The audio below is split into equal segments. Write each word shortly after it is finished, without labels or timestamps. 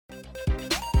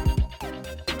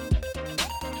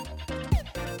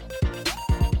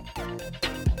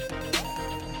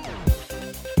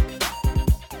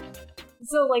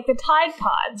So, like, the Tide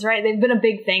Pods, right? They've been a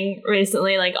big thing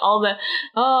recently. Like, all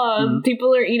the,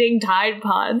 people are eating Tide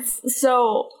Pods.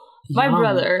 So, my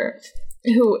brother,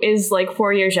 who is, like,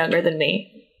 4 years younger than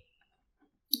me.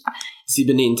 Has he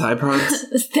been eating Tide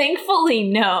Pods? Thankfully,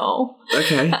 no.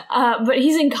 Okay. But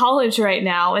he's in college right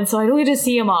now, and so I don't get to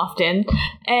see him often.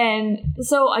 And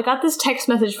so I got this text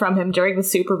message from him during the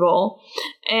Super Bowl,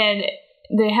 and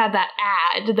they had that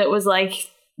ad that was like,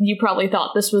 you probably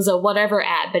thought this was a whatever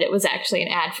ad, but it was actually an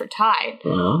ad for Tide.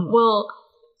 Oh. Well,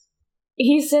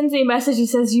 he sends me a message. He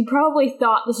says, you probably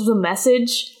thought this was a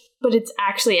message, but it's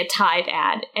actually a Tide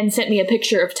ad, and sent me a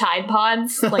picture of Tide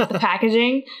Pods, like the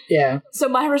packaging. Yeah. So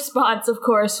my response, of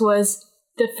course, was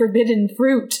the forbidden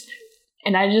fruit.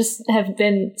 And I just have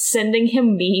been sending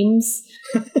him memes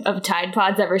of Tide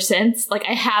Pods ever since. Like,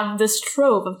 I have this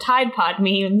trove of Tide Pod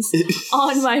memes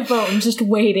on my phone, just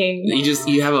waiting.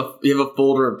 You have a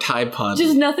folder of Tide Pods.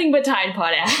 Just nothing but Tide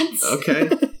Pod ads. Okay.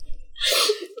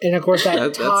 And of course,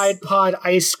 that Tide Pod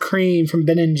ice cream from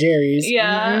Ben and Jerry's.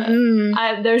 Yeah.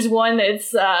 Mm-hmm. There's one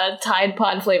that's Tide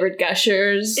Pod flavored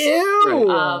Gushers. Ew!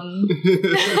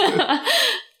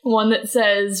 One that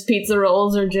says pizza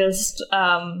rolls are just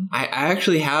I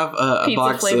actually have a pizza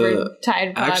box flavored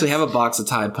Tide Pods. I actually have a box of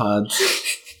Tide Pods.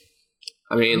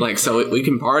 I mean, like, so we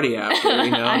can party after,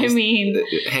 you know? I mean,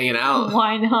 hanging out.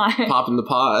 Why not? Popping the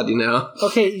pod, you know?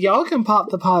 Okay, y'all can pop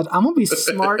the pod. I'm gonna be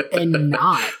smart and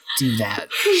not do that.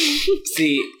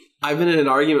 See, I've been in an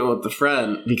argument with a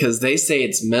friend because they say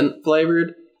it's mint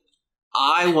flavored.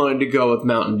 I wanted to go with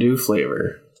Mountain Dew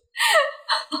flavor.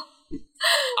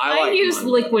 I use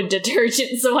liquid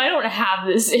detergent, so I don't have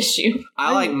this issue.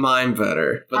 I like mine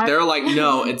better, but they're like,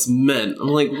 no, it's mint. I'm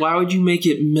like, why would you make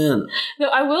it mint? No,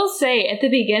 I will say, at the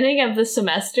beginning of the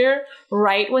semester,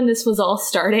 right when this was all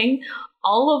starting,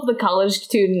 all of the college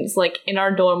students, like, in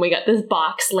our dorm, we got this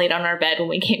box laid on our bed when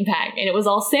we came back, and it was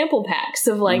all sample packs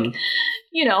of, like,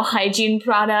 you know, hygiene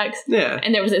products. Yeah.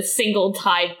 And there was a single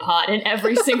Tide Pod in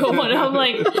every single one. I'm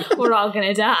like, we're all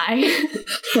gonna die.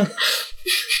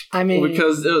 I mean, well,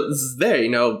 because it's there, you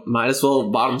know, might as well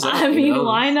bottoms up. I mean, you know?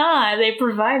 why not? They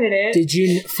provided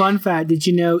it. Fun fact, did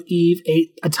you know Eve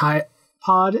ate a Tide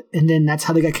Pod and then that's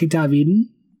how they got kicked out of Eden?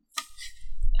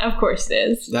 Of course it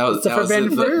is. That was the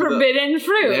forbidden fruit. Forbidden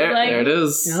fruit. There it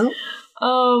is. Yep.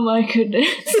 Oh my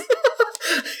goodness.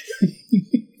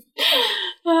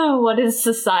 Oh, what is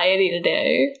society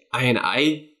today? I mean,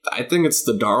 I think it's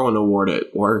the Darwin Award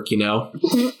at work, you know?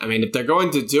 I mean, if they're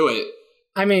going to do it,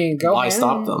 I mean, why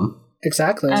stop them?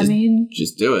 Exactly.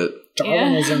 Just do it.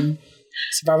 Darwinism.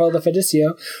 Survival of the fittest,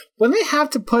 yo. When they have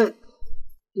to put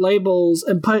labels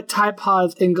and put Tide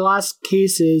Pods in glass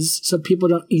cases so people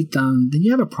don't eat them, then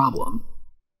you have a problem.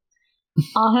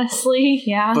 Honestly,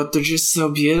 yeah. But they're just so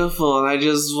beautiful, and I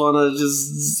just want to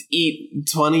just eat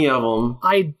 20 of them.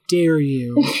 I dare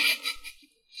you.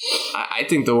 I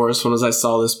think the worst one was I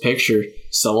saw this picture.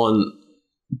 Someone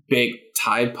baked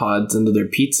Tide Pods into their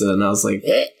pizza, and I was like,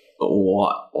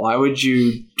 why would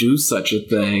you do such a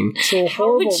thing? So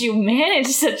how would you manage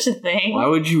such a thing? Why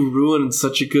would you ruin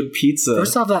such a good pizza?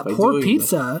 First off, that poor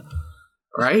pizza. That?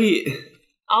 Right?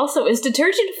 Also, is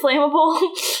detergent flammable?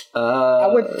 I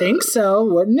would think so,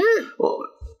 wouldn't it?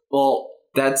 Well,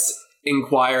 that's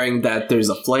inquiring that there's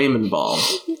a flame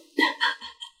involved.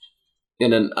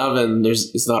 In an oven,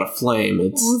 it's not a flame.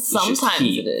 It's sometimes just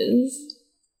heat. It is.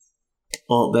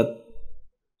 Well, that.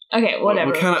 Okay,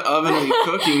 whatever. What kind of oven are you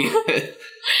cooking in?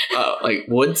 Like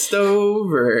wood stove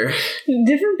or?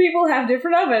 Different people have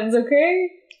different ovens. Okay.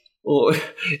 Well,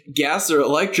 gas or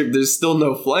electric, there's still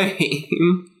no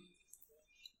flame.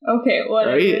 Okay,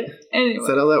 whatever. Right? Anyway. Is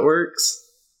that how that works?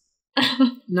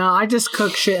 No, I just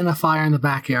cook shit in a fire in the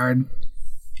backyard.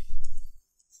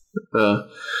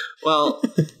 Well,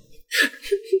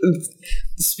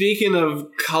 speaking of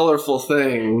colorful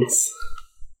things.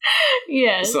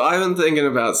 Yes. So I've been thinking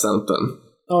about something.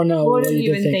 Oh no, what have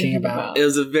you been thinking about? It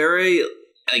was a very,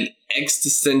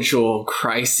 existential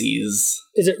crises.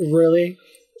 Is it really?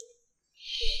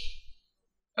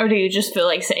 Or do you just feel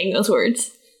like saying those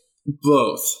words?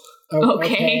 Both. Oh,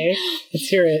 okay. Let's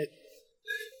hear it.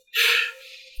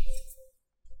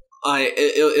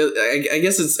 I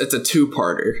guess it's a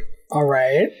two-parter. All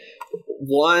right.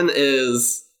 One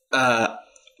is how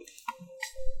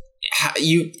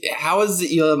is it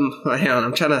hang on,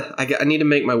 I'm trying to I need to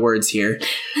make my words here.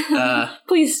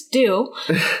 Please do.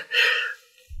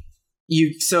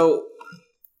 So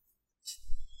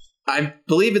I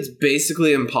believe it's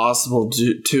basically impossible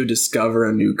to discover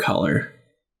a new color.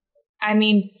 I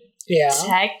mean, yeah.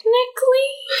 Technically?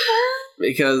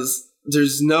 Because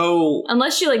there's no...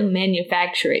 Unless you, like,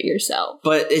 manufacture it yourself.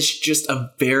 But it's just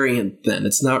a variant then.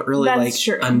 It's not really,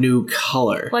 a new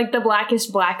color. Like, the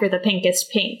blackest black or the pinkest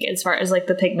pink, as far as, like,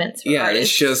 the pigments. Yeah,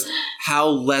 it's just how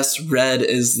less red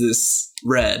is this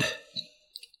red?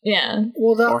 Yeah.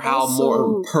 Well, that or how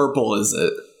more purple is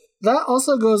it? That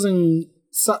also goes in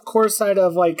core side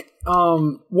of, like,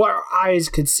 what our eyes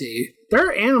could see. There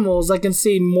are animals that can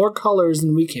see more colors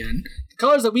than we can. The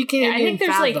colors that we can't even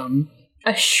fathom. Like,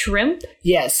 a shrimp?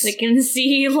 Yes. They can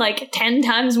see, like, 10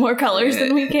 times more colors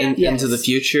than we can. Into the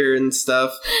future and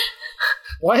stuff.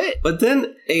 What? But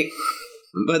then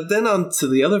on to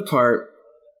the other part,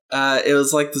 it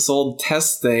was like this old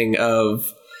test thing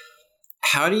of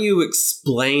how do you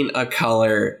explain a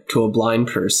color to a blind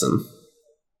person?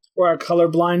 Or a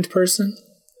colorblind person?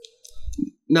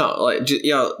 No, like,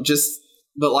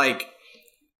 but like,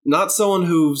 not someone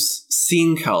who's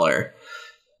seen color.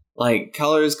 Like,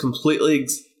 color is completely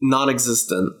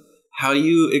non-existent. How do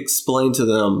you explain to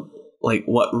them, like,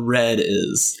 what red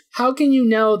is? How can you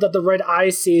know that the red I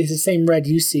see is the same red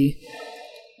you see?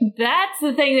 That's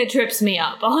the thing that trips me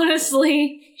up,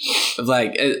 honestly.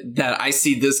 Like, that I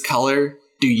see this color,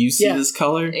 do you see this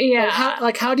color? Yeah.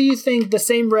 How do you think the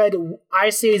same red I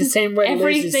see is the same red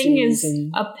everything is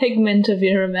a pigment of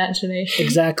your imagination.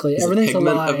 Exactly. Everything's a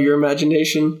lie. Pigment of your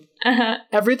imagination? Uh-huh.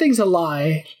 Everything's a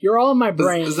lie. You're all in my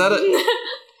brain. Is that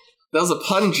that was a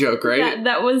pun joke, right?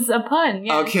 That was a pun,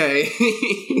 yeah. Okay.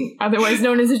 Otherwise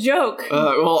known as a joke.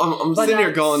 Well, I'm sitting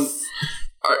here going,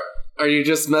 are you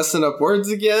just messing up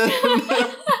words again?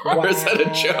 Or is that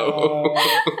a joke?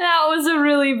 That was a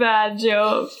really bad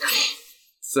joke.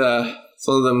 It's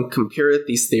one of them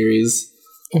conspiracy theories.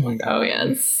 Oh my god. Oh,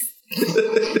 yes.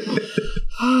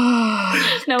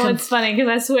 No, it's funny because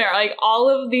I swear, like, all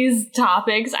of these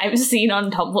topics I've seen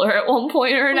on Tumblr at one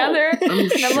point or another.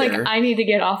 I'm like, I need to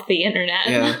get off the internet.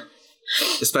 Yeah.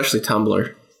 Especially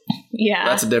Tumblr. Yeah.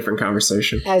 That's a different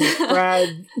conversation. As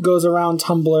Brad goes around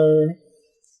Tumblr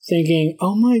thinking,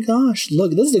 oh my gosh,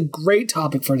 look, this is a great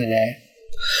topic for today.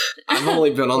 I've only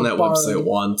been on that website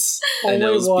once, and it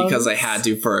was because I had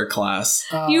to for a class.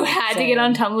 You had to get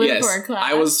on Tumblr for a class?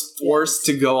 I was forced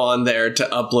to go on there to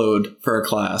upload for a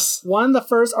class. One of the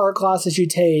first art classes you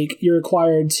take, you're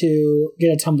required to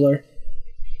get a Tumblr.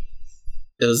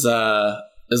 It was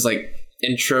like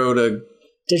intro to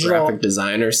digital graphic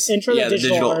designers. Intro to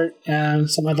digital art,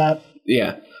 something like that.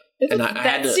 Yeah. And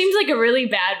that seems like a really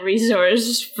bad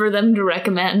resource for them to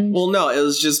recommend. Well, no, it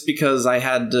was just because I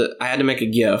had to make a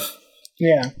GIF.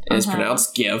 Yeah. And it's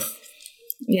pronounced GIF.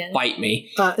 Yeah. Fight me.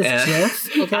 It's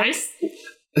GIF? Okay.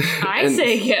 I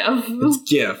say GIF. It's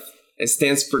GIF. It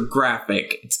stands for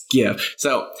graphic. It's GIF.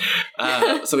 So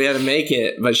we had to make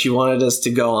it, but she wanted us to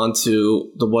go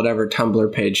onto the whatever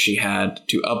Tumblr page she had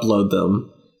to upload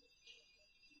them.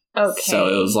 Okay. So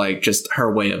it was like just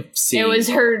her way of seeing. It was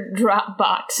her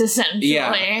Dropbox, essentially.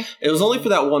 Yeah. It was only for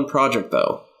that one project,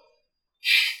 though.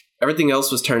 Everything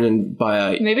else was turned in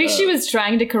by... Maybe she was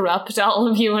trying to corrupt all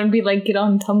of you and be like, get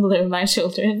on Tumblr, my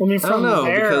children. I mean, from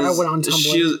there, I went on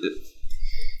Tumblr.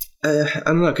 I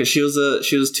don't know, because she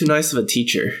was too nice of a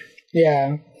teacher.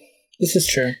 Yeah. This is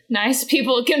true. Nice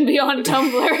people can be on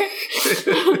Tumblr.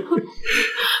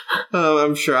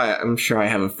 I'm sure I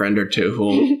have a friend or two who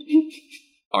will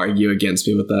argue against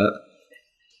me with that.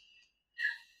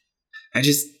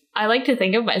 I like to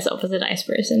think of myself as a nice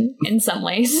person in some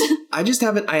ways. I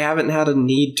haven't had a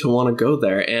need to want to go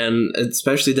there, and it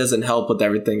especially doesn't help with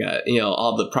everything,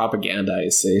 all the propaganda I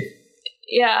see.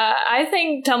 Yeah, I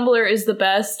think Tumblr is the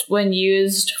best when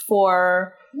used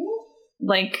for,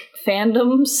 like,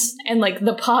 fandoms and, like,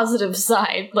 the positive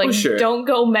side. Like, Don't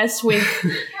go mess with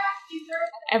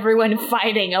everyone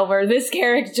fighting over this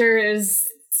character is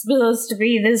supposed to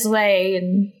be this way.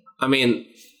 And I mean,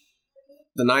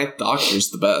 the Ninth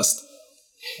Doctor's the best.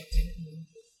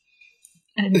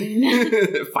 I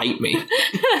mean, fight me.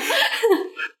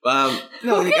 No,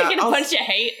 we're gonna get a bunch of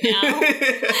hate now.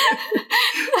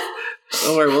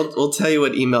 Don't worry, we'll tell you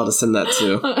what email to send that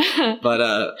to. But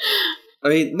I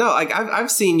mean, no, like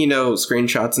I've seen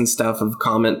screenshots and stuff of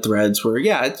comment threads where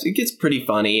it gets pretty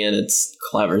funny and it's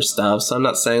clever stuff. So I'm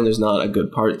not saying there's not a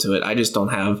good part to it. I just don't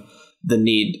have the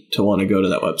need to want to go to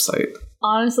that website.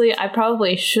 Honestly, I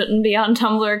probably shouldn't be on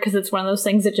Tumblr because it's one of those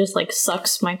things that just like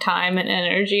sucks my time and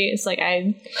energy. It's like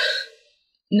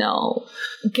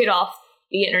get off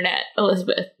the internet,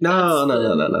 Elizabeth. No.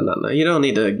 You don't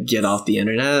need to get off the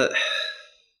internet.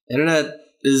 Internet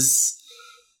is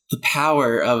the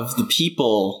power of the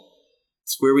people.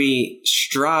 It's where we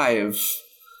strive.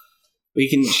 We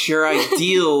can share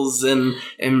ideals and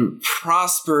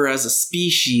prosper as a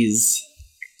species.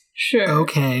 Sure.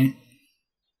 Okay.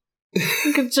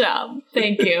 Good job.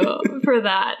 Thank you for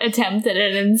that attempt at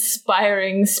an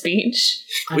inspiring speech.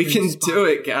 We can do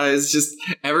it, guys. Just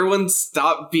everyone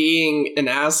stop being an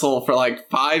asshole for like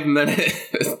 5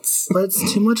 minutes. But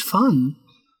it's too much fun.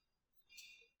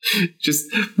 Just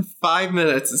 5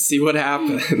 minutes and see what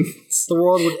happens. The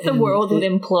world would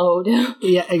implode.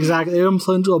 Yeah, exactly. It would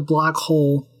implode into a black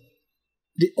hole.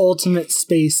 The ultimate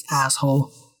space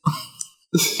asshole.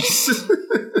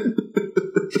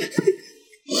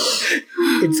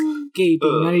 It's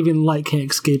gaping. Not even light can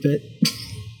escape it.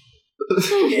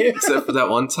 Except for that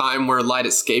one time where light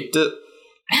escaped it.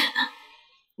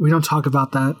 We don't talk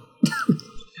about that.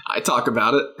 I talk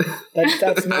about it.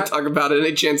 That's not, I talk about it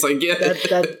any chance I get.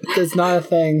 That's not a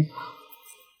thing.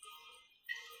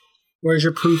 Where's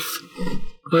your proof?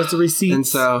 Where's the receipt? And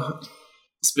so,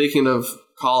 speaking of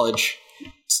college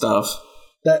stuff.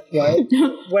 That what?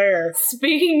 Where?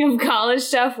 Speaking of college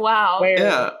stuff, wow. Where?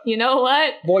 Yeah. You know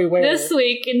what? Boy, where? This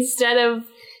week, instead of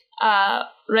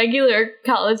regular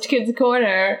College Kids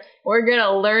Corner, we're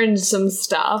gonna learn some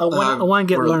stuff. I want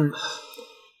to get learned.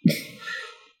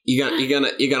 You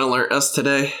gonna learn us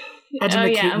today?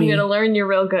 Educate yeah, I'm me. gonna learn you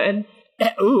real good.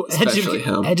 Ooh, Especially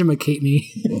him. Educate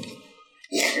me.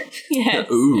 Yes.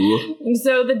 Ooh.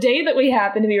 So the day that we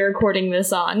happen to be recording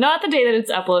this on, not the day that it's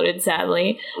uploaded,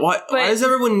 sadly. Why does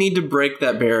everyone need to break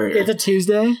that barrier? It's a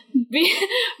Tuesday.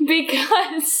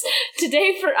 Because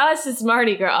today for us is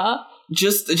Mardi Gras.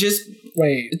 Just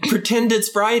Wait. pretend it's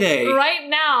Friday. Right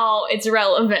now, it's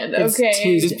relevant. It's Okay.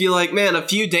 Tuesday. Just be like, man, a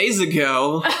few days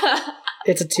ago.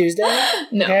 It's a Tuesday.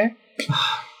 No. Okay.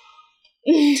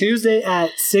 Tuesday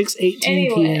at 6:18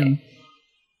 p.m.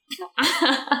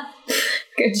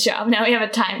 Good job. Now we have a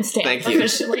timestamp. Thank you.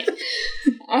 Officially.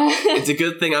 It's a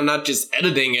good thing I'm not just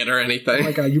editing it or anything. Oh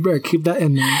my god, you better keep that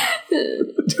in there.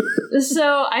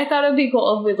 So I thought it'd be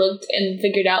cool if we looked and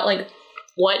figured out like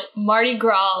what Mardi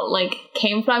Gras like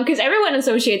came from, because everyone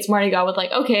associates Mardi Gras with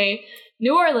like, okay,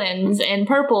 New Orleans and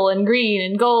purple and green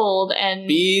and gold and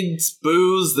Beads,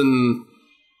 booze, and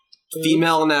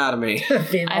female anatomy.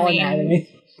 Female anatomy.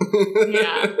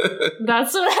 Yeah,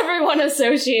 that's what everyone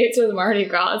associates with Mardi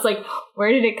Gras. It's like,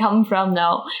 where did it come from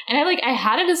though? And I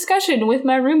had a discussion with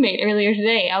my roommate earlier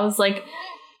today. I was like,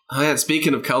 Oh yeah,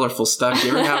 speaking of colorful stuff, you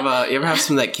ever have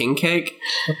some of that king cake?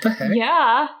 What the heck?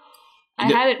 yeah, I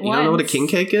had it once. You don't know what a king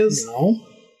cake is? No.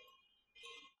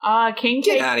 King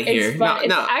cake. Get outta here. It's fun.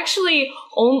 No. It's actually,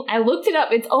 I looked it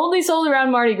up. It's only sold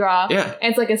around Mardi Gras. Yeah. And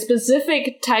it's like a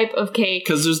specific type of cake.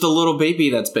 Because there's the little baby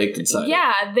that's baked inside.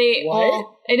 Yeah, What?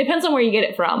 it depends on where you get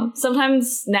it from.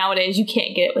 Sometimes nowadays you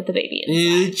can't get it with the baby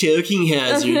inside. Choking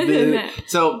hazard.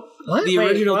 So What? the Wait,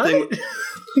 original what? thing.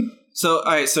 So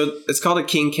all right, so it's called a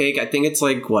king cake. I think it's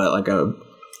like what, like a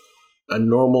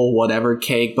normal whatever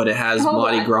cake, but it has Hold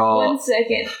Mardi on, Gras. 1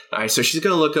 second. All right, so she's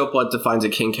gonna look up what defines a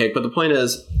king cake, but the point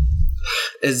is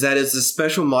that it's a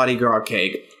special Mardi Gras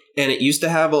cake, and it used to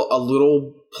have a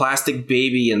little plastic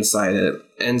baby inside it.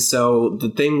 And so the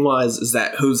thing is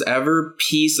that whoever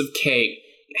piece of cake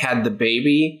had the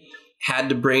baby had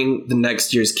to bring the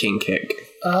next year's king cake.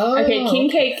 Oh. Okay, king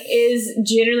cake is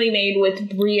generally made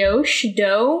with brioche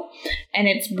dough, and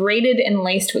it's braided and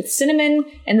laced with cinnamon,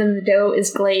 and then the dough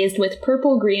is glazed with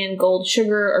purple, green, and gold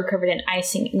sugar or covered in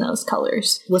icing in those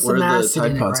colors. With Where some are the acid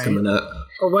Tide in it, Pods right? coming at?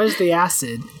 Or what is the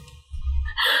acid?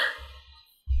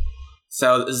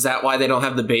 So is that why they don't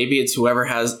have the baby? It's whoever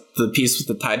has the piece with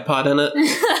the Tide Pod in it?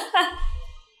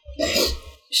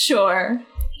 Sure.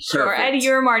 Perfect. At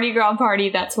your Mardi Gras party,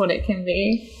 that's what it can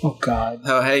be. Oh god.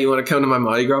 Oh, hey, you want to come to my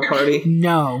Mardi Gras party?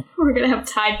 No. We're gonna have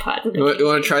Tide Pods. You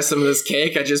want to try some of this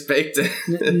cake? I just baked it.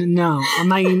 No. I'm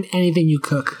not eating anything you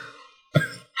cook.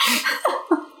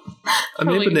 I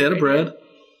made banana bread.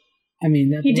 I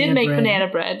mean, that He did make bread, banana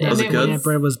bread. that Was it good? Banana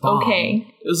bread was bomb. Okay.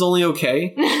 It was only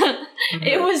okay.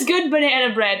 It was good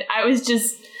banana bread. I was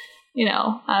just,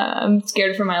 I'm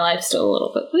scared for my life still a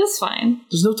little bit, but it's fine.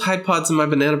 There's no Tide Pods in my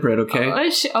banana bread, okay?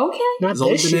 Okay. Not There's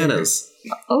only this year. bananas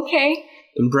Okay.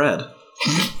 and bread.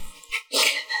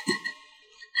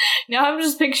 Now I'm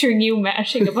just picturing you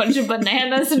mashing a bunch of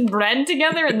bananas and bread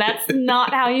together, and that's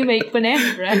not how you make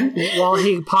banana bread. While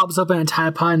he pops open a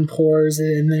Tide Pod and pours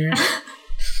it in there.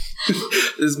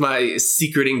 This is my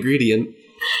secret ingredient.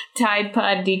 Tide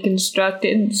Pod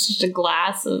deconstructed. It's just a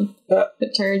glass of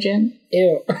detergent.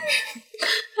 Ew.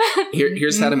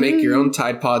 Here's how to make your own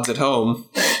Tide Pods at home.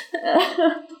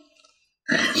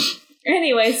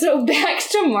 Anyway, so back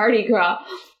to Mardi Gras.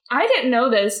 I didn't know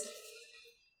this.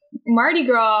 Mardi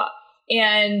Gras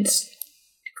and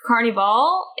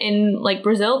Carnival in like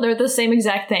Brazil, they're the same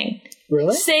exact thing.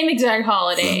 Really? Same exact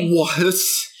holiday. What?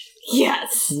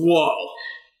 Yes. Whoa.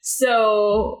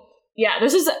 So yeah,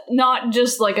 this is not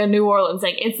just like a New Orleans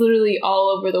thing. It's literally all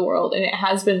over the world, and it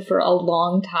has been for a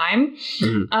long time.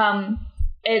 Mm-hmm.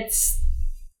 It's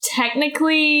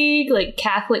technically like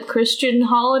Catholic Christian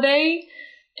holiday,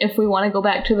 if we want to go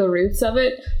back to the roots of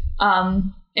it.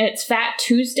 It's Fat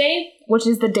Tuesday, which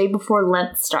is the day before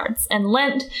Lent starts. And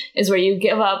Lent is where you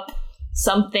give up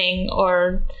something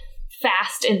or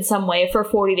fast in some way for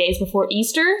 40 days before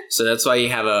Easter. So that's why you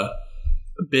have a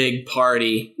big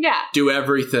party. Yeah. Do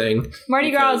everything.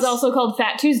 Mardi Gras is also called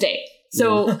Fat Tuesday.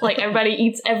 So, like, everybody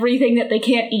eats everything that they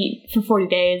can't eat for 40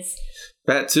 days.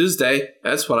 Fat Tuesday,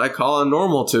 that's what I call a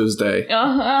normal Tuesday.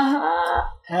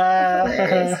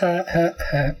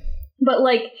 But,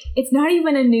 like, it's not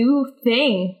even a new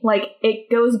thing. Like, it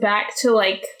goes back to,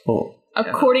 like,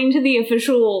 according to the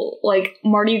official, like,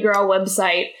 Mardi Gras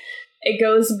website, it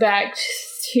goes back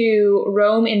to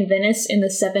Rome and Venice in the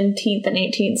 17th and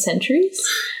 18th centuries.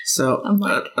 So, I'm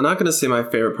not going to say my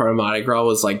favorite part of Mardi Gras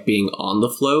was, like, being on the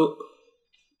float.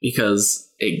 Because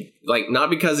it, like, not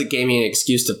because it gave me an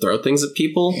excuse to throw things at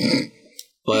people,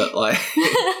 but, like...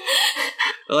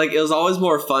 Like, it was always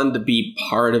more fun to be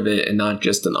part of it and not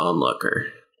just an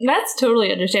onlooker. That's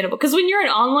totally understandable. Because when you're an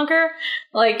onlooker,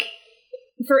 like,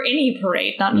 for any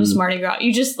parade, not just Mardi Gras,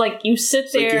 you just, like, you sit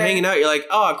there. Like, you're hanging out, you're like,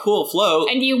 oh, cool, float.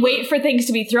 And you wait for things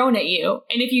to be thrown at you.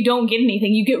 And if you don't get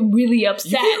anything, you get really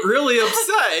upset. You get really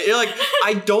upset. You're like,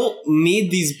 I don't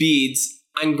need these beads.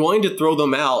 I'm going to throw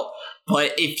them out.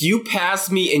 But if you pass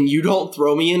me and you don't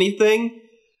throw me anything,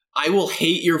 I will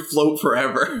hate your float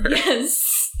forever.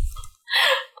 Yes.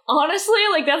 Honestly,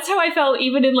 like, that's how I felt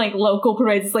even in, like, local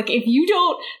parades. It's like, if you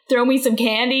don't throw me some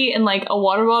candy and, like, a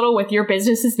water bottle with your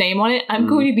business's name on it, I'm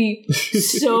going to be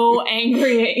so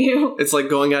angry at you. It's like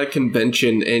going at a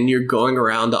convention and you're going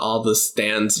around to all the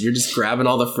stands. You're just grabbing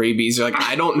all the freebies. You're like,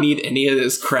 I don't need any of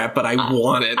this crap, but I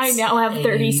want it. I now have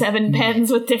 37 pens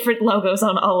with different logos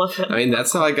on all of them. I mean,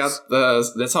 that's how I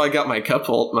got my cup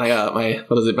hold,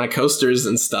 my coasters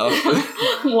and stuff.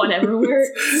 Whatever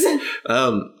works.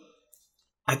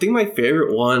 I think my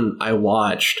favorite one I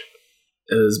watched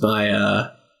is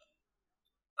my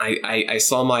I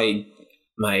saw my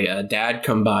dad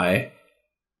come by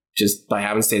just by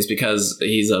happenstance because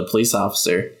he's a police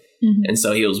officer, and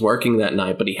so he was working that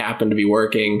night, but he happened to be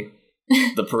working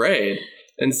the parade,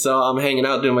 and so I'm hanging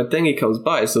out doing my thing. He comes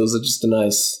by, so it was just a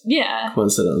nice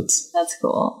coincidence. That's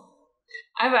cool.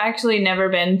 I've actually never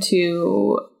been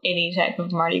to any type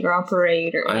of Mardi Gras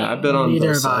parade or anything. I've been on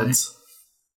both sides.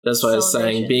 That's why I was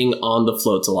saying being on the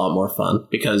float's a lot more fun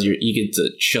because you get to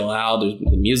chill out. There's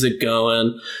the music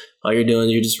going. All you're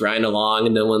doing, you're just riding along,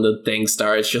 and then when the thing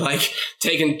starts, you're like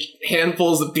taking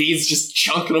handfuls of beads, just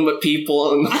chunking them at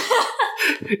people, and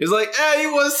it's like, hey,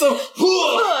 you want some?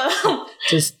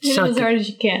 Just hit as hard as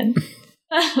you can.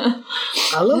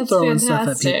 I love throwing stuff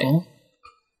at people.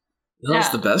 That's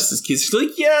the best. Is kids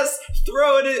like, yes,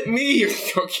 throw it at me.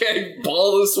 Okay,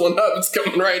 ball this one up. It's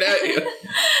coming right at you.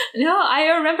 No, I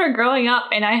remember growing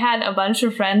up, and I had a bunch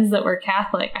of friends that were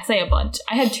Catholic. I say a bunch.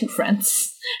 I had 2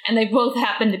 friends, and they both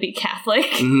happened to be Catholic.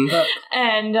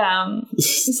 And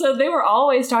so they were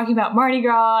always talking about Mardi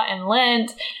Gras and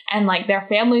Lent, and like their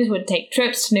families would take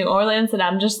trips to New Orleans, and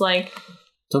I'm just like,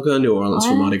 don't go to New Orleans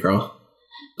for Mardi Gras.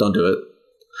 Don't do it.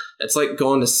 It's like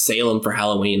going to Salem for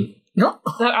Halloween. No.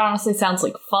 That honestly sounds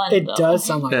like fun. It does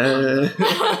sound like fun.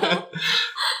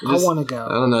 I want to go.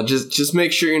 I don't know. Just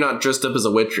make sure you're not dressed up as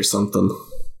a witch or something.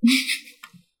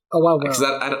 Oh wow! Because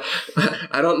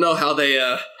I don't know how they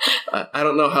I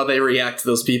don't know how they react to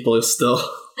those people still.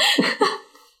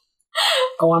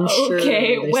 Oh, I'm sure.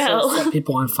 Okay, they set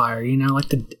people on fire. You know,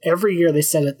 like every year they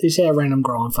set a random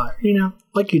girl on fire. You know,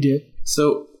 like you do.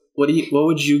 So what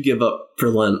would you give up for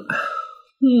Lent?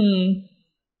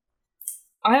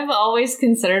 I've always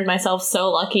considered myself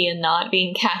so lucky in not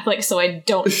being Catholic, so I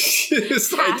don't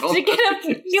have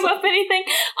to give up anything.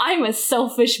 I'm a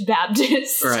selfish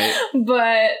Baptist. Right.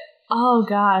 But, oh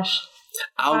gosh.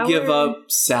 I'll give up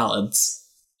salads.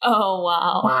 Oh,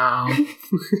 wow. Wow.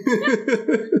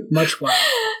 Much wow.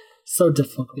 So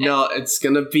difficult. No, it's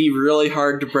going to be really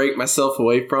hard to break myself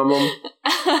away from them.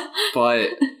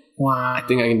 But wow. I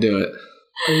think I can do it.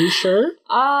 Are you sure?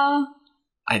 I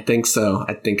think so.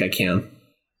 I think I can.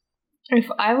 If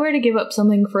I were to give up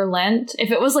something for Lent,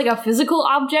 if it was like a physical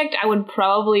object, I would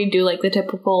probably do like the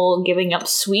typical giving up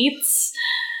sweets,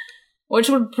 which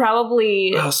would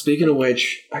probably... Oh, speaking of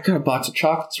which, I got a box of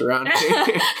chocolates around here.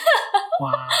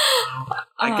 Wow.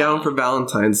 I got them for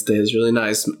Valentine's Day. It's really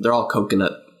nice. They're all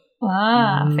coconut.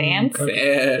 Fancy.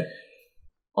 Yeah.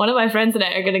 One of my friends and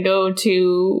I are going to go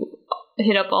to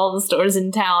hit up all the stores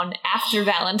in town after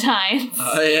Valentine's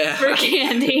for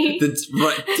candy.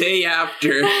 The day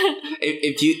after.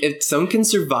 If someone can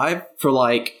survive for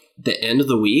like the end of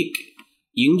the week,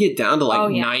 you can get down to like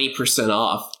 90%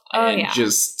 off and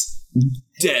just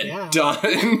done.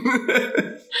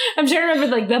 I'm trying to remember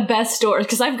like the best stores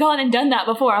because I've gone and done that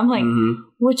before. I'm like,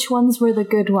 which ones were the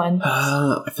good ones?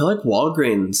 I feel like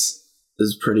Walgreens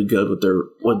is pretty good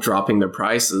with dropping their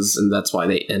prices, and that's why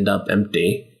they end up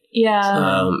empty.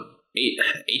 Yeah.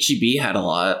 H-E-B had a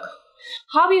lot.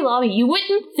 Hobby Lobby, you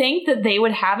wouldn't think that they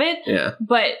would have it. Yeah.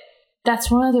 But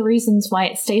that's one of the reasons why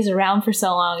it stays around for so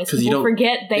long. Is people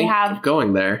forget they have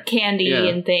going there candy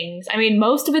and things. I mean,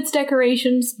 most of it's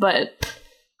decorations, but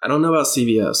I don't know about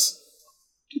CVS.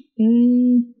 I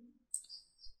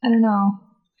don't know.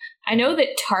 I know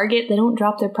that Target, they don't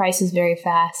drop their prices very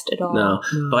fast at all. No,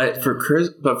 but for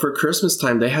Christmas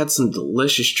time, they had some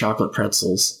delicious chocolate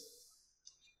pretzels.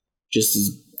 Just as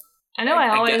I know,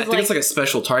 I think it's like a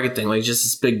special Target thing, like just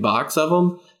this big box of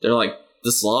them. They're like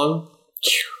this long.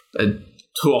 And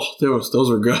those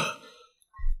were good.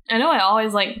 I know I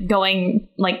always like going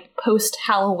like post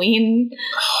Halloween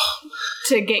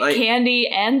to get candy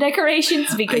and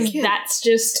decorations because that's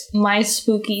just my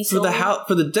spooky soul.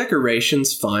 For the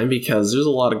decorations, fine, because there's a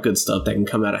lot of good stuff that can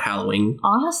come out of Halloween.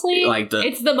 Honestly,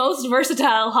 it's the most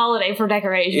versatile holiday for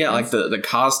decorations. Yeah, like the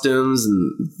costumes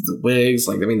and the wigs.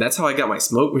 Like, I mean, that's how I got my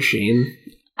smoke machine.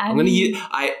 I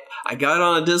got it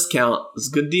on a discount. It's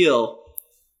a good deal.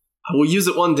 I will use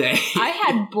it one day. I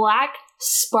had black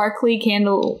sparkly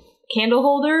candle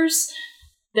holders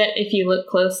that if you look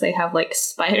close, they have like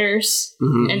spiders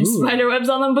and spider webs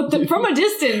on them, but from a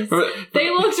distance,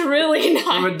 they looked really nice.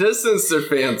 From a distance, they're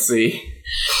fancy.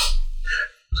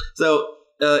 So,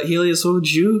 Helios, what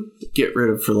would you get rid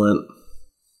of for Lent?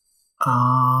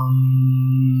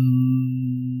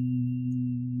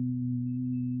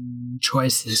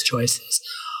 Choices.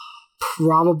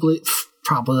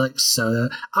 Probably like soda.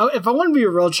 If I want to be a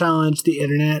real challenge, the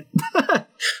internet.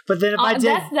 But then if I did...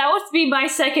 That would be my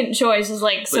second choice, is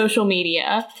like social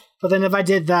media. But then if I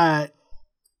did that,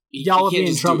 y'all would be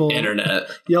in trouble. Internet.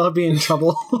 Y'all would be in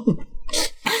trouble.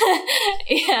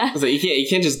 Yeah. So you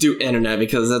can't just do internet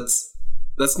because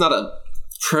that's not a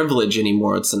privilege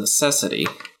anymore. It's a necessity.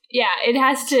 Yeah, it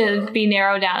has to be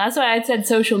narrowed down. That's why I said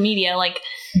social media, like,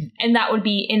 and that would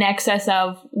be in excess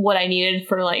of what I needed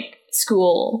for like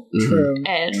school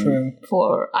and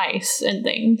for ice and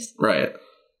things. Right.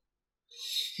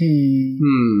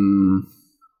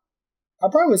 I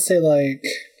probably would say like...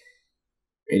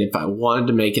 And if I wanted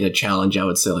to make it a challenge, I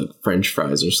would say like French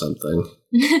fries or something.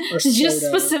 Just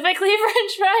specifically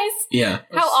French fries? Yeah.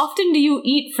 How often do you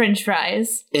eat French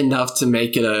fries? Enough to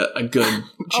make it a good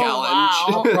challenge.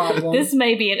 Oh, wow. This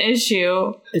may be an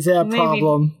issue. Is that a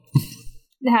problem?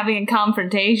 Having a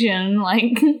confrontation,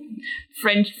 like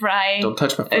French fry Don't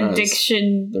touch my fries.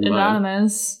 Addiction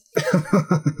Anonymous.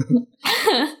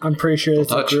 I'm pretty sure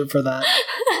it's a group for that.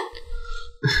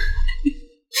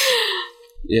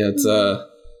 Yeah, it's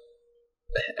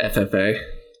FFA.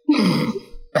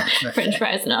 French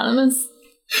Fries Anonymous.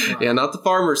 Yeah, not the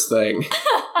farmers thing.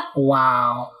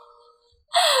 Wow.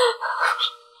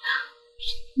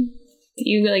 Do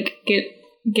you like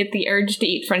get the urge to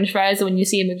eat French fries when you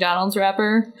see a McDonald's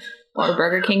wrapper or a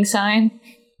Burger King sign?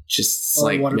 Just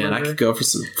like, man, I could go for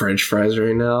some French fries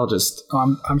right now. Just,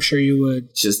 I'm sure you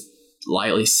would. Just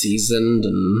lightly seasoned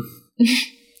and.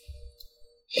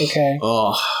 Okay.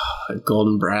 Oh,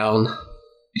 golden brown.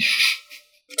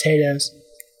 Potatoes.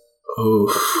 Oh.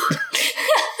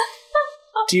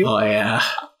 Do you? Oh yeah.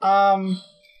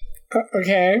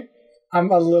 Okay. I'm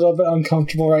a little bit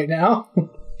uncomfortable right now.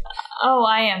 Oh,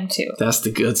 I am too. That's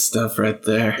the good stuff right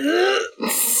there.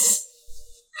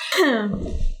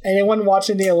 Anyone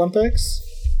watching the Olympics?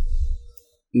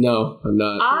 No, I'm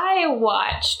not. I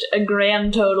watched a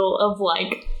grand total of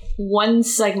like one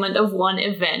segment of one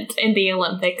event in the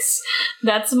Olympics.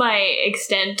 That's my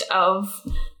extent of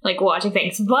like watching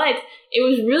things. But it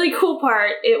was really cool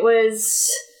part. It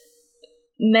was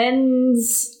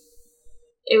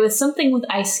it was something with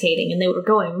ice skating and they were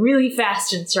going really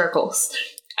fast in circles.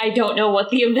 I don't know what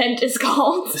the event is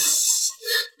called.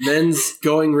 Men's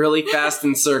going really fast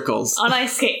in circles. On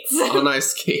ice skates. On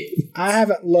ice skates. I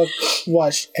haven't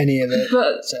watched any of it.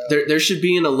 But so. There should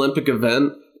be an Olympic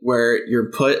event where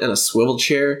you're put in a swivel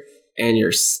chair and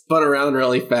you're spun around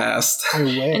really fast. I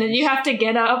wish. And then you have to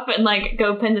get up and like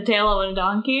go pin the tail of a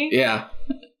donkey. Yeah.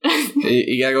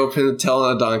 You gotta go pin the tail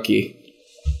on a donkey.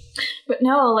 But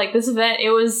no, like this event, it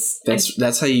was...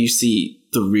 That's how you see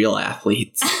the real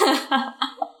athletes.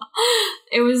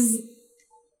 It was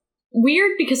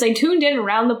weird because I tuned in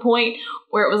around the point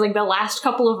where it was like the last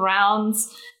couple of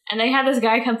rounds, and they had this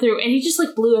guy come through, and he just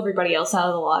like blew everybody else out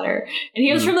of the water. And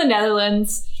he was from the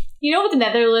Netherlands. You know what the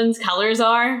Netherlands colors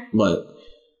are? What?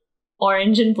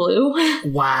 Orange and blue.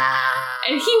 Wow.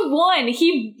 And he won.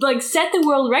 He like set the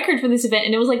world record for this event,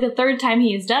 and it was like the third time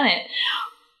he has done it.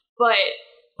 But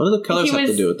what do the colors have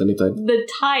to do with anything? The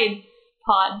Tide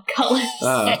Pod colors.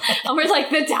 And we're like,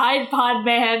 the Tide Pod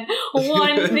man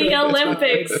won the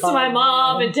Olympics. My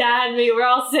mom and dad and me were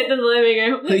all sitting in the living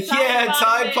room.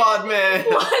 Tide Pod man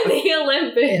won the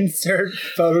Olympics. Insert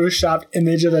Photoshop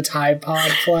image of the Tide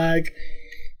Pod flag.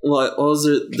 What was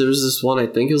there? There was this one, I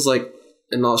think it was like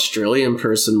an Australian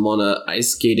person won a ice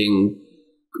skating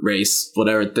race,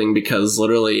 whatever thing, because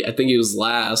literally, I think he was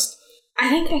last. I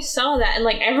think I saw that, and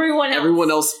like everyone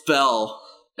else fell,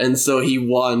 and so he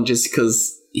won just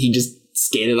because he just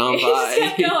skated on by. He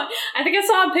kept going. I think I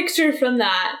saw a picture from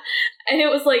that, and it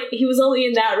was like he was only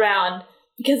in that round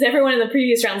because everyone in the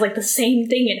previous rounds, like the same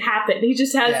thing had happened. He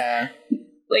just has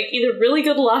like either really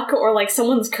good luck or like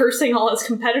someone's cursing all his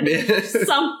competitors or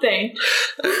something.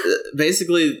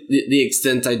 Basically, the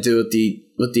extent I do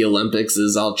with the Olympics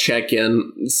is I'll check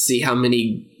in, see how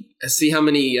many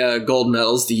gold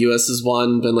medals the U.S. has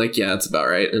won, been like, yeah, that's about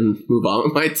right, and move on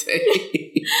with my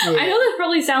day. I know this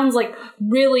probably sounds like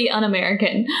really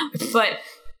un-American, but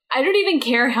I don't even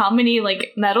care how many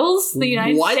like medals the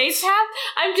United States have.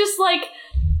 I'm just like,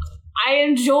 I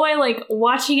enjoy like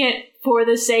watching it for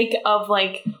the sake of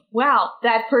like, wow,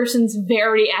 that person's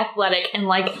very athletic, and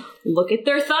like, look at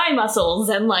their thigh muscles,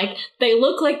 and like, they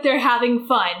look like they're having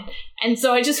fun. And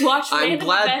so I just watch. I'm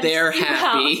glad they're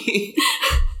happy.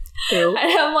 And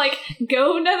I'm like,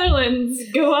 go Netherlands,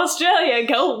 go Australia,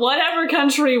 go whatever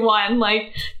country won.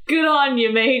 Like, good on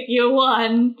you, mate, you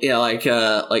won. Yeah, like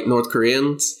North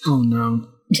Koreans. Oh no.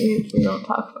 We don't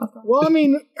talk about that. Well, I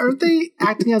mean, aren't they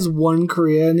acting as one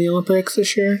Korea in the Olympics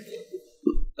this year?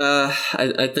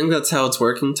 I think that's how it's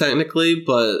working technically,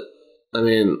 but I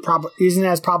mean, using it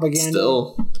as propaganda.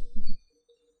 Still,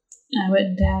 I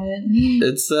wouldn't doubt it.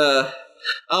 It's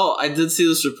Oh, I did see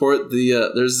this report.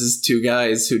 There's these two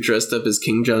guys who dressed up as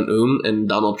Kim Jong-un and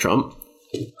Donald Trump.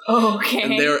 Okay.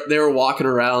 And they were walking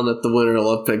around at the Winter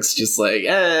Olympics just like,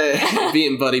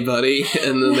 being buddy-buddy,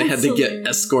 and then they had to get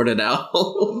escorted out.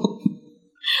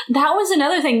 That was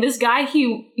another thing. This guy,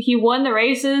 he won the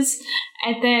races,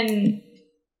 and then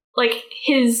like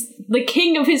the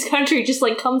king of his country just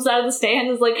like comes out of the stand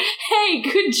and is like, hey,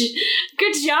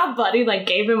 good job, buddy. Like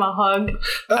gave him a hug.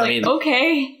 I mean,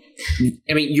 okay.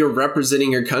 I mean, you're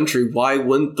representing your country. Why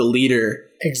wouldn't the leader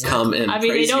come and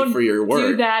praise you for your work? They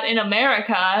don't do that in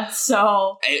America,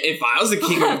 so... If I was the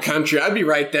king of the country, I'd be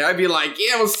right there. I'd be like,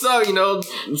 yeah, what's up? You know,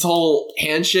 this whole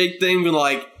handshake thing, but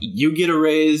like, you get a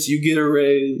raise, you get a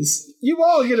raise. You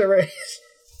all get a raise.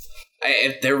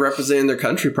 If they're representing their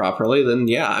country properly, then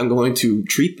yeah, I'm going to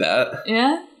treat that.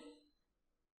 Yeah.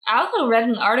 I also read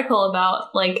an article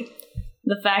about, like,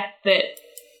 the fact that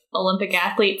Olympic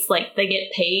athletes, like, they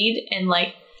get paid, and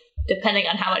like, depending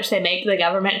on how much they make, the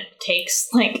government takes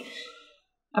like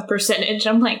a percentage.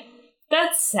 I'm like,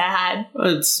 that's sad.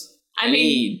 It's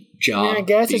job. I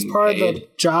guess it's part of the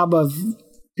job of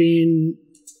being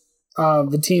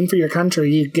the team for your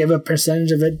country. You give a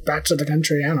percentage of it back to the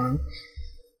country. I don't know.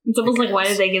 It's almost like, why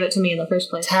did they give it to me in the first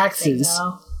place? Taxes.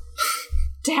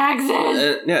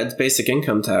 Taxes. Yeah, it's basic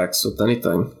income tax with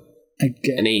anything.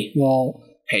 Any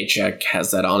paycheck has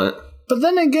that on it. But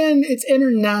then again, it's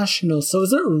international, so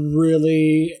is it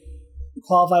really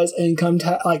qualify as income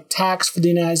tax for the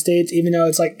United States, even though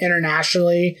it's like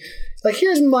internationally? Like,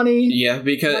 here's money. Yeah,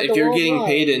 because if you're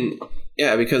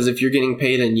getting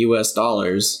paid in U.S.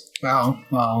 dollars, well,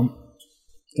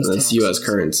 that's U.S.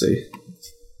 currency.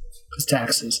 It's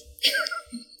taxes.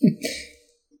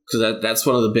 Because that's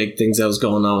one of the big things that was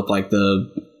going on with like the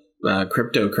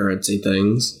cryptocurrency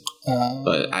things.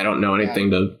 But I don't know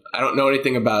anything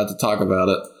about it to talk about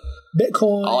it.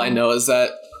 Bitcoin. All I know is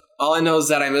that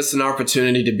I missed an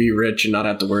opportunity to be rich and not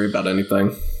have to worry about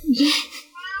anything.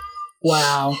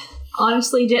 Wow.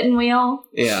 Honestly, didn't we all?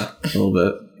 Yeah, a little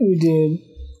bit. We did.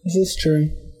 This is true.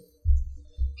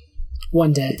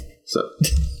 One day. So,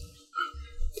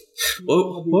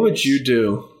 what would you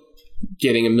do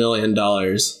getting $1 million?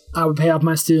 I would pay off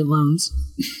my student loans.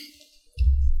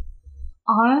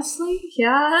 Honestly,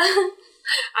 yeah.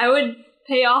 I would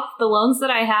pay off the loans that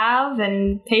I have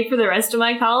and pay for the rest of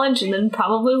my college, and then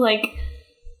probably, like,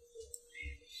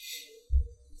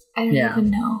 I don't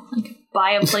even know, like,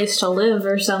 buy a place to live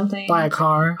or something. Buy a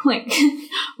car. Like,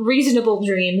 reasonable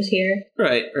dreams here.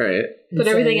 Right. Put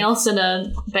everything else in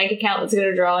a bank account that's going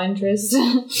to draw interest.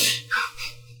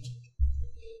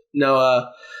 no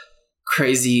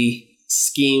crazy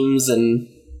schemes and...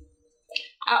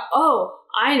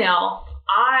 I know.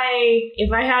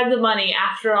 If I had the money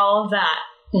after all of that,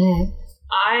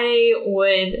 I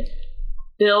would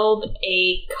build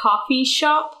a coffee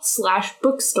shop /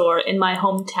 bookstore in my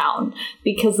hometown,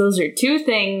 because those are two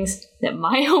things that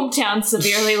my hometown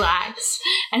severely lacks,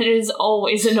 and it has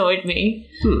always annoyed me.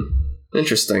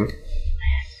 Interesting.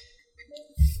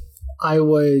 I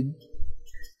would,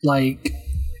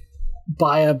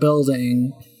 buy a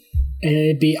building, and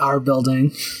it'd be our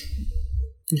building.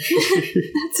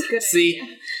 That's a good See,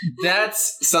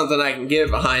 that's something I can get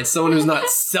behind. Someone who's not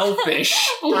selfish.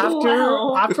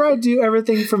 After I do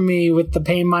everything for me with the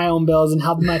paying my own bills and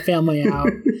helping my family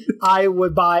out, I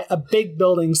would buy a big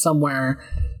building somewhere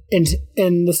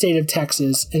in the state of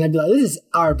Texas, and I'd be like, this is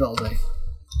our building.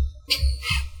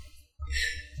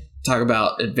 Talk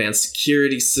about advanced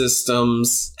security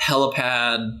systems,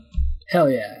 helipad.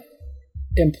 Hell yeah.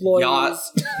 Employees. Yacht.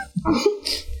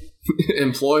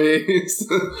 Employees.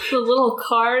 The little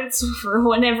cards for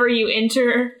whenever you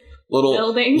enter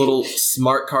building. Little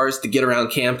smart cars to get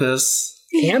around campus.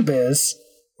 Campus?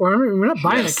 We're not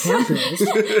buying a campus.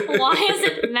 Why is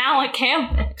it now a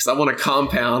campus? Because I want a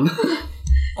compound.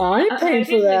 I ain't paying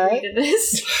for that.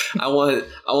 I want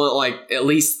at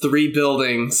least 3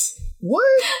 buildings.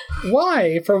 What?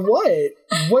 Why? For what?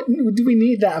 What do we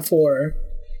need that for?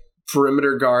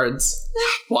 Perimeter guards,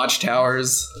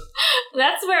 watchtowers.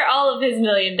 That's where all of his $1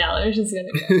 million is going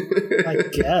to go. I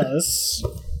guess.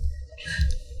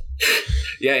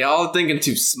 Yeah, y'all are thinking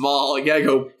too small. You gotta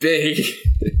go big.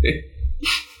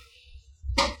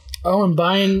 And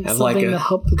buying something to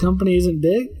help the company isn't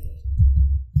big?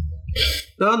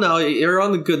 No, you're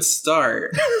on the good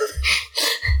start.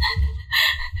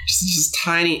 just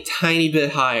tiny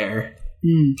bit higher.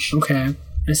 Okay,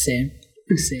 I see.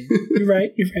 You're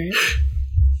right.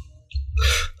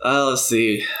 Let's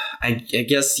see. I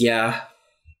guess, yeah.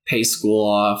 Pay school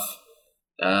off.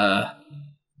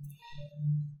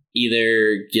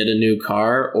 Either get a new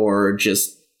car or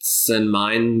just send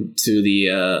mine to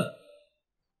the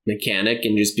mechanic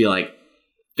and just be like,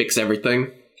 fix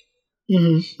everything.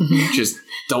 Just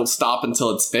don't stop until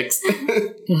it's fixed.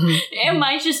 It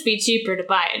might just be cheaper to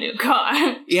buy a new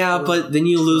car. Yeah, but then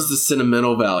you lose the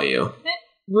sentimental value.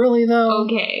 Really, though?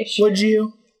 Okay, sure. Would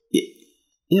you?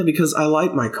 Yeah, because I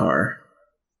like my car.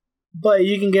 But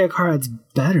you can get a car that's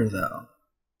better, though.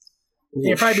 Well,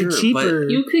 it'd probably be cheaper.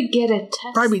 You could get a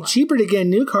Tesla. Probably be cheaper to get a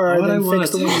new car than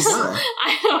fix the one you got.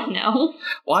 I don't know.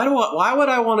 Why would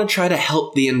I want to try to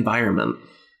help the environment?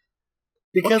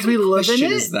 Because we live in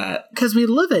it? Is that? Because we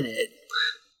live in it.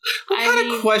 What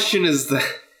kind of question is that?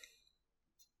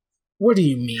 What do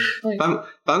you mean? If I'm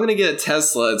going to get a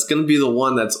Tesla, it's going to be the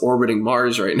one that's orbiting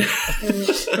Mars right now.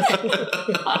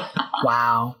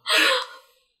 Wow.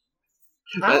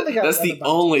 That's the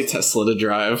only Tesla to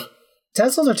drive.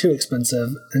 Teslas are too expensive,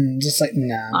 and just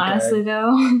nah. Honestly,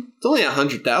 though, it's only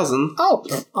 100,000. Oh,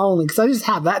 only because I just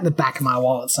have that in the back of my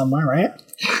wallet somewhere, right?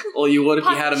 Well, you would if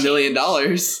you had $1 million.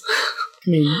 I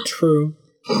mean, true.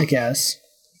 I guess.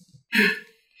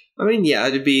 I mean, yeah,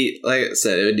 it'd be like I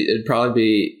said. It'd probably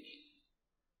be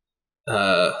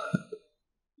either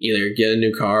get a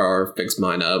new car or fix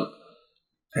mine up,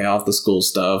 pay off the school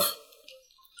stuff,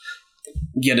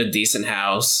 get a decent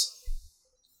house,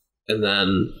 and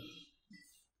then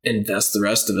invest the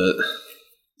rest of it.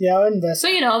 Yeah, I would invest. So,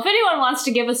 if anyone wants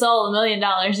to give us all $1 million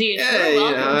each, we're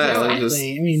welcome to it.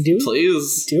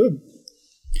 Please. Do it.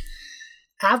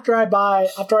 After I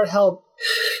help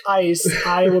ICE,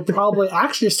 I would probably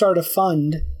actually start a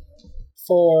fund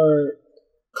for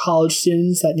college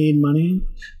students that need money.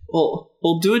 Well,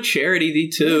 we'll do a charity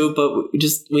too, but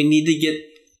we need to get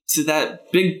to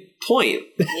that big point.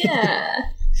 Yeah.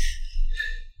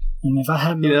 If I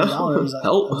had $1 million, I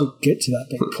would get to that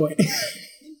big point.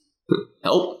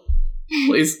 Help,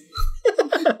 please.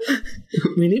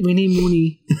 we need money.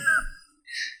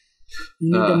 We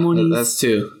need the money. That's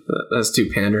too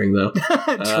pandering, though.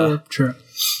 True.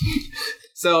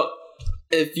 So,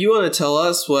 if you want to tell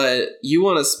us what you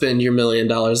want to spend your $1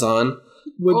 million on,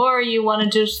 or you want to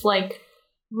just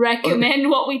recommend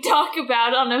what we talk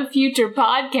about on a future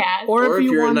podcast, or if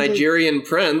you're a Nigerian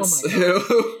prince, or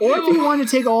if you want to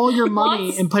take all your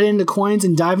money and put it into coins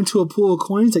and dive into a pool of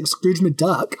coins like Scrooge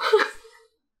McDuck,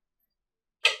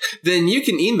 then you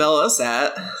can email us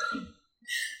at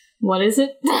what is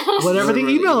it? Whatever the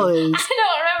email is. I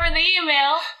don't remember the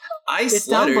email.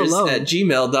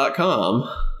 iceletters@gmail.com.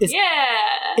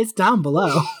 It's down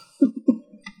below.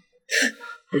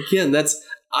 Again, that's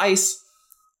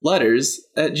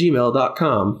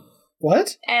iceletters@gmail.com.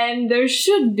 What? And there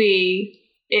should be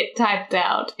it typed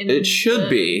out. It should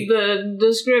be. The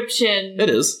description. It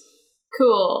is.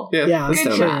 Cool. Yeah, it's Good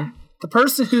down job. there. The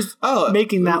person who's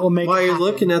making that will make while it you're happen.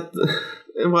 looking at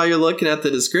while you're looking at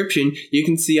the description, you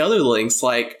can see other links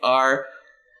like our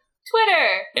Twitter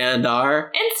and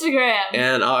our Instagram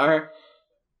and our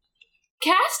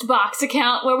Castbox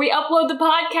account where we upload the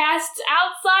podcasts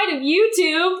outside of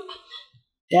YouTube.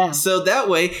 Yeah. so that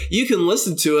way you can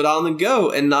listen to it on the go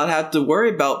and not have to worry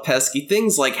about pesky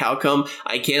things like how come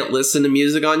I can't listen to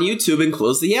music on YouTube and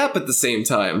close the app at the same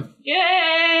time.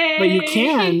 Yay! But you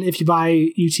can if you buy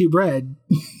YouTube Red.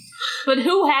 But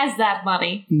who has that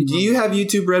money? Do you have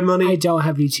YouTube Red money? I don't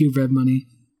have YouTube Red money.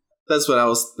 That's what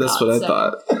I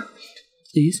thought.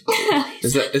 Please.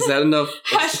 Is that enough?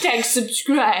 Hashtag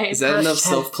subscribe. Is that enough Hashtag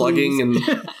self-plugging and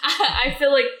I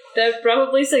feel like they're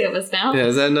probably sick of us now. yeah?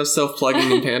 Is that enough self-plugging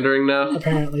and pandering now?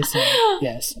 Apparently so.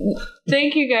 Yes.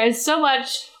 Thank you guys so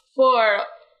much for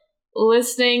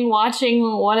listening, watching,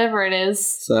 whatever it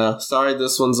is. So sorry,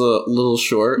 this one's a little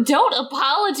short. Don't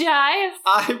apologize.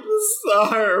 I'm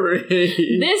sorry.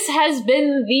 This has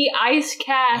been the Oh,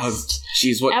 IceCast.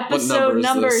 jeez, what Episode number is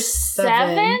number this?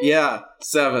 7? Yeah,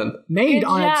 7. Made Good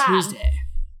on job. a Tuesday.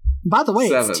 By the way,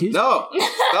 7. it's Tuesday. No,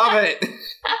 stop it.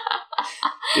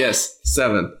 Yes,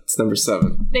 7. It's number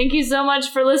 7. Thank you so much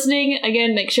for listening.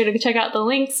 Again, make sure to check out the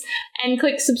links and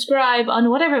click subscribe on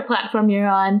whatever platform you're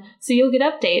on so you'll get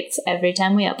updates every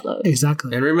time we upload.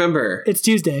 Exactly. And remember, It's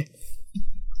Tuesday.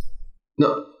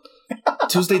 no,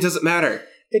 Tuesday doesn't matter.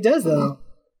 It does, though.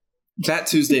 Fat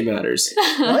Tuesday matters.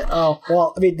 What? Oh,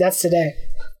 well, I mean, that's today.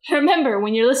 Remember,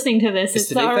 when you're listening to this, Is it's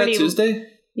today already... Fat Tuesday?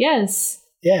 Yes.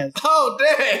 Yes. Oh,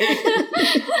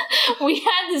 dang. We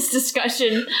had this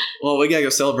discussion. Well, we gotta go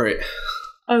celebrate.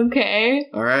 Okay.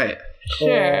 All right.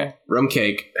 Sure. Rum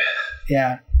cake.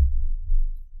 Yeah.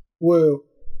 Woo.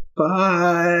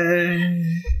 Bye.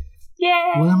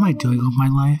 Yay! What am I doing with my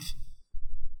life?